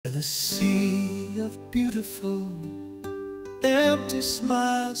a sea of beautiful, empty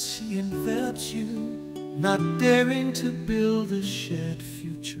smiles she envelops you, not daring to build a shared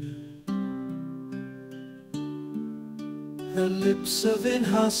future. Her lips of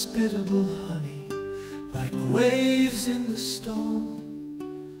inhospitable honey, like waves in the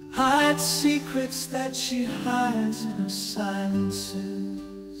storm, hide secrets that she hides in her silences.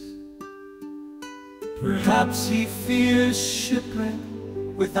 Perhaps he fears shipwreck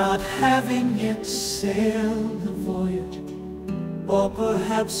without having yet sailed the voyage, or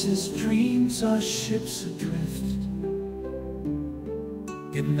perhaps his dreams are ships adrift.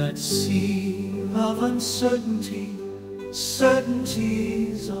 In that sea of uncertainty,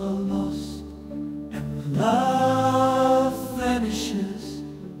 certainties are lost, and love vanishes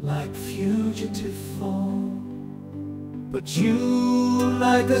like fugitive foam. But you,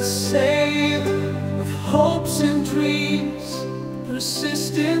 like a sailor of hopes and dreams,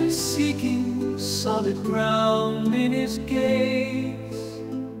 persist in seeking solid ground in his gaze.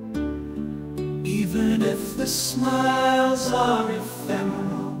 Even if the smiles are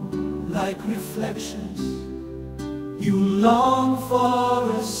ephemeral, like reflections, you long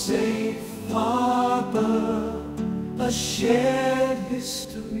for a safe harbor, a shared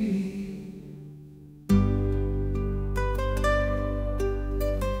history.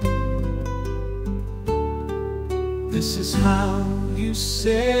 This is how you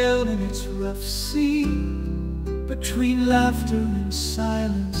sail in its rough sea, between laughter and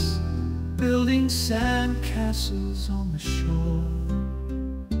silence, building sand castles on the shore.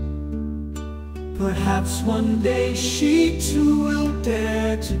 Perhaps one day she too will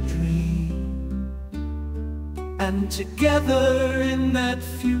dare to dream, and together in that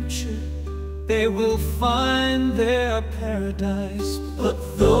future they will find their paradise. But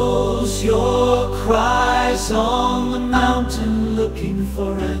those your cries on the mountain looking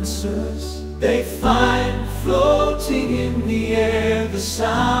for answers, they find floating in the air the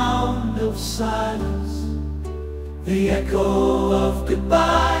sound of silence. The echo of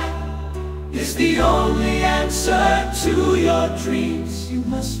goodbye is the only answer to your dreams. You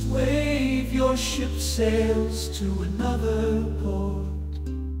must wave your ship's sails to another port.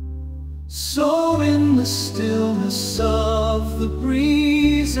 So in the stillness of the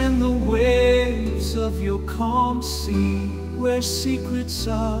breeze and the waves of your calm sea, where secrets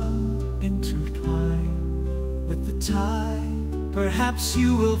are intertwined with the tide, perhaps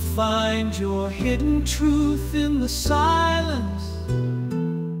you will find your hidden truth in the silence,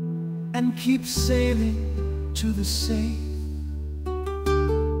 and keep sailing to the safe